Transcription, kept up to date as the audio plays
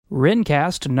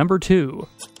Rencast number 2.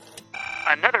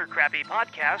 Another crappy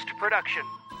podcast production.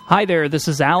 Hi there, this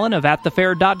is Alan of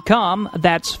AtTheFair.com,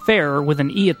 that's fair with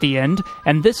an E at the end,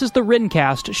 and this is the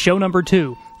Rencast, show number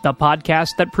 2, the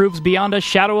podcast that proves beyond a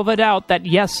shadow of a doubt that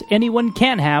yes, anyone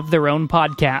can have their own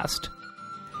podcast.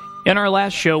 In our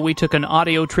last show, we took an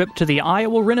audio trip to the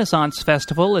Iowa Renaissance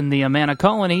Festival in the Amana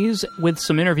Colonies with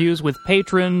some interviews with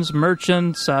patrons,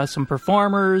 merchants, some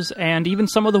performers, and even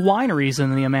some of the wineries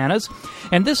in the Amanas.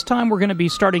 And this time we're going to be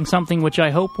starting something which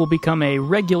I hope will become a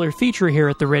regular feature here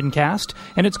at the Rencast,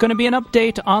 and it's going to be an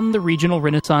update on the Regional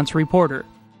Renaissance Reporter.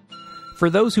 For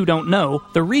those who don't know,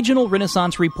 the Regional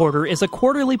Renaissance Reporter is a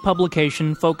quarterly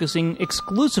publication focusing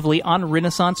exclusively on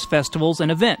Renaissance festivals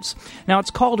and events. Now, it's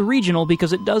called regional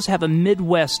because it does have a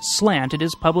Midwest slant. It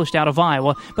is published out of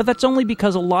Iowa, but that's only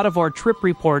because a lot of our trip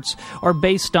reports are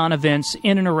based on events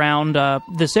in and around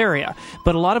this area.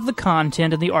 But a lot of the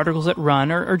content and the articles that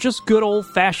run are just good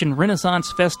old-fashioned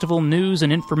Renaissance festival news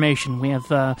and information. We have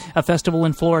a festival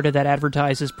in Florida that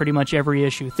advertises pretty much every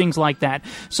issue, things like that.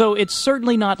 So it's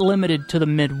certainly not limited to the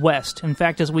Midwest. In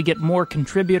fact, as we get more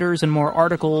contributors and more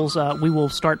articles, we will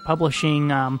start publishing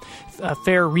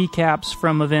fair recaps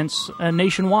from events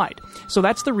nationwide. So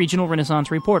that's the Regional Renaissance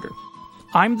Reporter.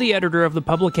 I'm the editor of the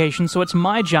publication, so it's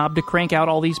my job to crank out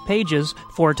all these pages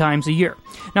 4 times a year.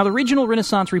 Now, the Regional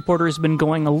Renaissance Reporter has been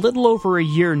going a little over a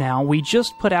year now. We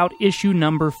just put out issue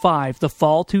number 5, the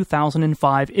fall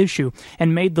 2005 issue,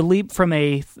 and made the leap from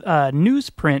a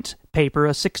newsprint paper, a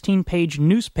 16-page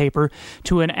newspaper,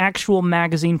 to an actual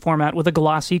magazine format with a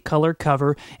glossy color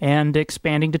cover and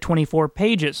expanding to 24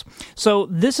 pages. So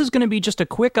this is going to be just a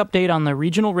quick update on the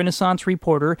Regional Renaissance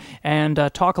Reporter and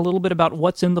talk a little bit about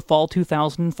what's in the fall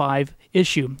 2005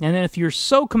 issue. And then if you're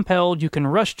so compelled, you can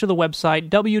rush to the website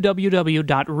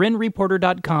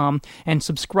www.renreporter.com and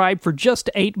subscribe for just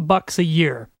 $8 a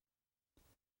year.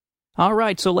 All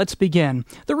right, so let's begin.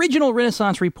 The Regional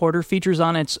Renaissance Reporter features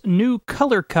on its new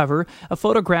color cover a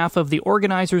photograph of the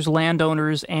organizers,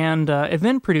 landowners, and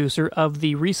event producer of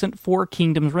the recent Four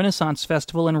Kingdoms Renaissance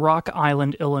Festival in Rock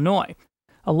Island, Illinois.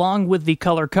 Along with the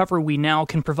color cover, we now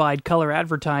can provide color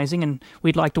advertising, and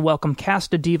we'd like to welcome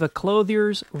Casta Diva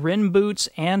Clothiers, Ren Boots,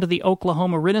 and the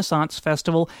Oklahoma Renaissance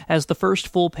Festival as the first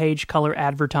full-page color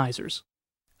advertisers.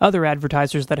 Other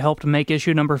advertisers that helped make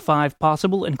issue number 5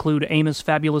 possible include Amos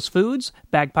Fabulous Foods,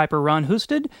 Bagpiper Ron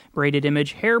Husted, Braided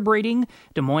Image Hair Braiding,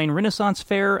 Des Moines Renaissance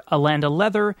Fair, Alanda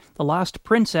Leather, The Lost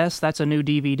Princess, that's a new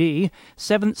DVD,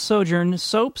 Seventh Sojourn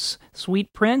Soaps,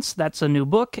 Sweet Prince, that's a new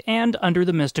book, and Under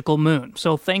the Mystical Moon.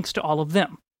 So thanks to all of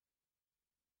them.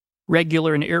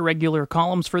 Regular and irregular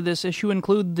columns for this issue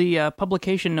include the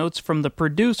publication notes from the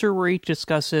producer, where he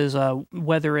discusses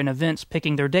weather and events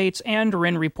picking their dates, and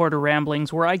Ren Reporter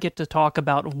Ramblings, where I get to talk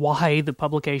about why the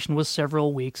publication was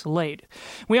several weeks late.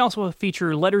 We also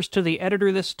feature letters to the editor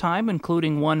this time,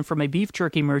 including one from a beef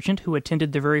jerky merchant who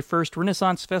attended the very first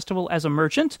Renaissance Festival as a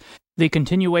merchant, the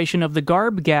continuation of the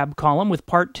Garb Gab column with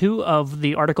part 2 of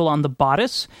the article on the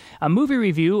bodice, a movie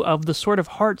review of the Sword of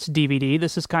Hearts DVD.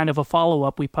 This is kind of a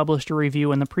follow-up. We published a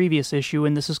review in the previous issue,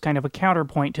 and this is kind of a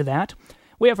counterpoint to that.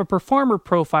 We have a performer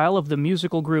profile of the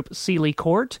musical group Sealy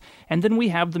Court, and then we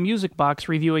have the Music Box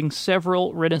reviewing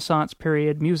several Renaissance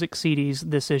period music CDs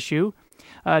this issue,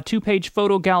 a 2-page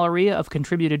photo gallery of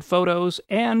contributed photos,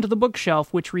 and the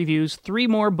bookshelf, which reviews 3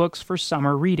 more books for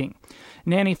summer reading.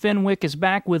 Nanny Fenwick is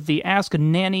back with the Ask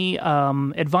Nanny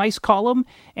advice column,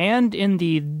 and in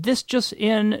the This Just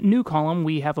In new column,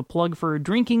 we have a plug for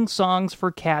Drinking Songs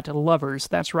for Cat Lovers.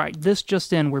 That's right, This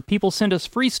Just In, where people send us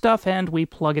free stuff and we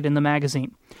plug it in the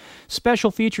magazine.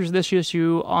 Special features this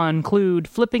issue include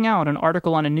Flipping Out, an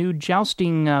article on a new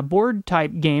jousting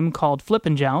board-type game called Flip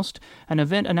and Joust, an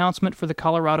event announcement for the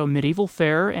Colorado Medieval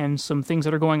Fair, and some things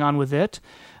that are going on with it.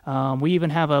 We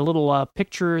even have a little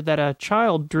picture that a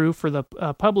child drew for the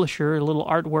publisher, a little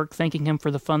artwork thanking him for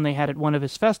the fun they had at one of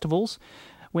his festivals.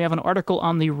 We have an article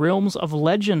on the Realms of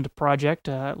Legend project,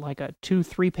 like a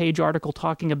 2-3-page article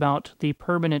talking about the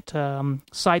permanent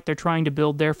site they're trying to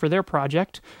build there for their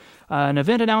project. An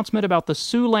event announcement about the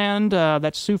Siouxland,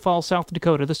 that's Sioux Falls, South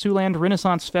Dakota, the Siouxland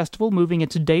Renaissance Festival, moving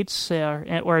its dates,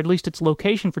 or at least its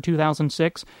location for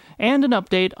 2006, and an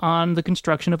update on the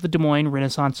construction of the Des Moines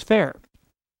Renaissance Fair.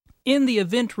 In the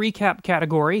event recap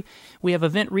category, we have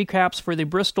event recaps for the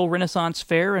Bristol Renaissance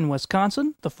Fair in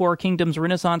Wisconsin, the Four Kingdoms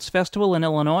Renaissance Festival in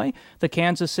Illinois, the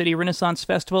Kansas City Renaissance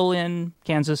Festival in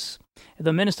Kansas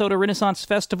the Minnesota Renaissance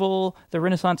Festival, the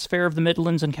Renaissance Fair of the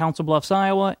Midlands in Council Bluffs,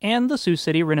 Iowa, and the Sioux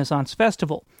City Renaissance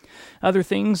Festival. Other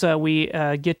things, we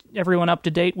get everyone up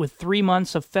to date with 3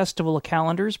 months of festival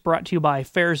calendars brought to you by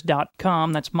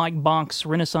Fairs.com. That's Mike Bonk's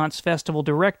Renaissance Festival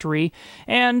directory.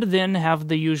 And then have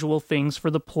the usual things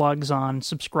for the plugs on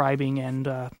subscribing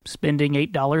and spending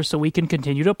 $8 so we can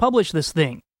continue to publish this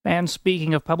thing. And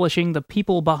speaking of publishing, the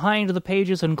people behind the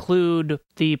pages include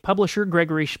the publisher,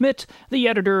 Gregory Schmidt, the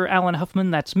editor, Alan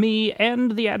Huffman, that's me,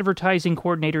 and the advertising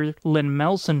coordinator, Lynn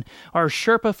Melson. Our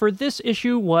Sherpa for this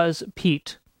issue was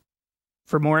Pete.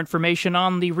 For more information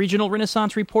on the Regional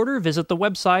Renaissance Reporter, visit the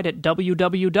website at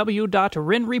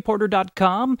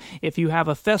www.renreporter.com. If you have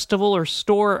a festival or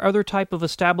store or other type of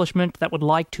establishment that would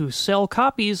like to sell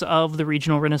copies of the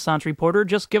Regional Renaissance Reporter,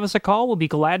 just give us a call. We'll be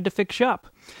glad to fix you up.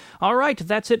 All right,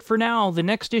 that's it for now. The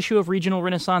next issue of Regional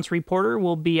Renaissance Reporter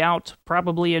will be out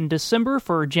probably in December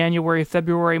for January,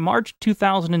 February, March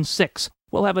 2006.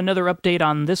 We'll have another update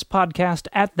on this podcast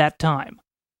at that time.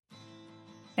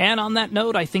 And on that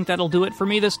note, I think that'll do it for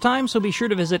me this time, so be sure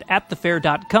to visit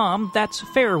atthefair.com, that's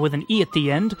fair with an E at the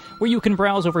end, where you can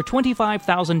browse over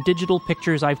 25,000 digital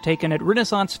pictures I've taken at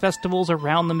Renaissance festivals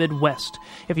around the Midwest.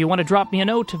 If you want to drop me a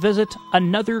note, visit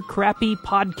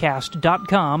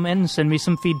anothercrappypodcast.com and send me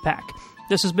some feedback.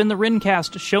 This has been the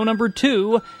Rencast, show number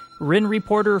 2, Ren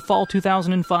Reporter Fall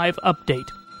 2005 Update.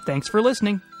 Thanks for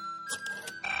listening.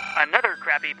 Another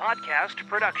Crappy Podcast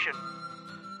production.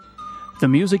 The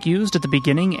music used at the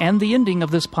beginning and the ending of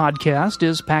this podcast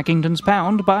is Packington's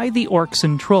Pound by the Orcs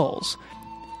and Trolls.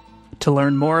 To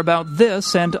learn more about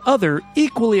this and other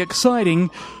equally exciting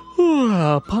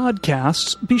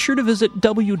podcasts, be sure to visit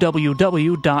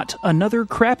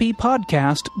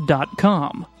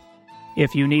www.anothercrappypodcast.com.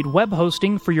 If you need web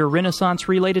hosting for your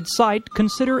Renaissance-related site,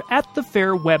 consider At the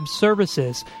Fair Web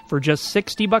Services. For just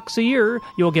 $60 a year,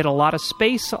 you'll get a lot of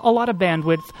space, a lot of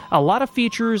bandwidth, a lot of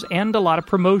features, and a lot of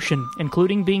promotion,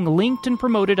 including being linked and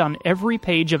promoted on every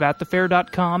page of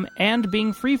atthefair.com and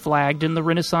being free-flagged in the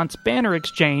Renaissance Banner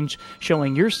Exchange,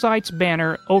 showing your site's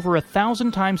banner over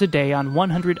 1,000 times a day on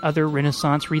 100 other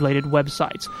Renaissance-related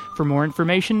websites. For more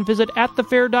information, visit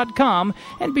atthefair.com,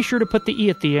 and be sure to put the E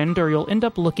at the end or you'll end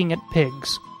up looking at pigs.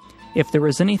 If there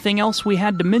was anything else we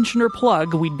had to mention or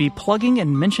plug, we'd be plugging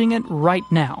and mentioning it right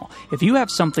now. If you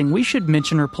have something we should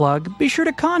mention or plug, be sure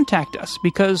to contact us,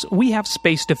 because we have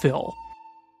space to fill.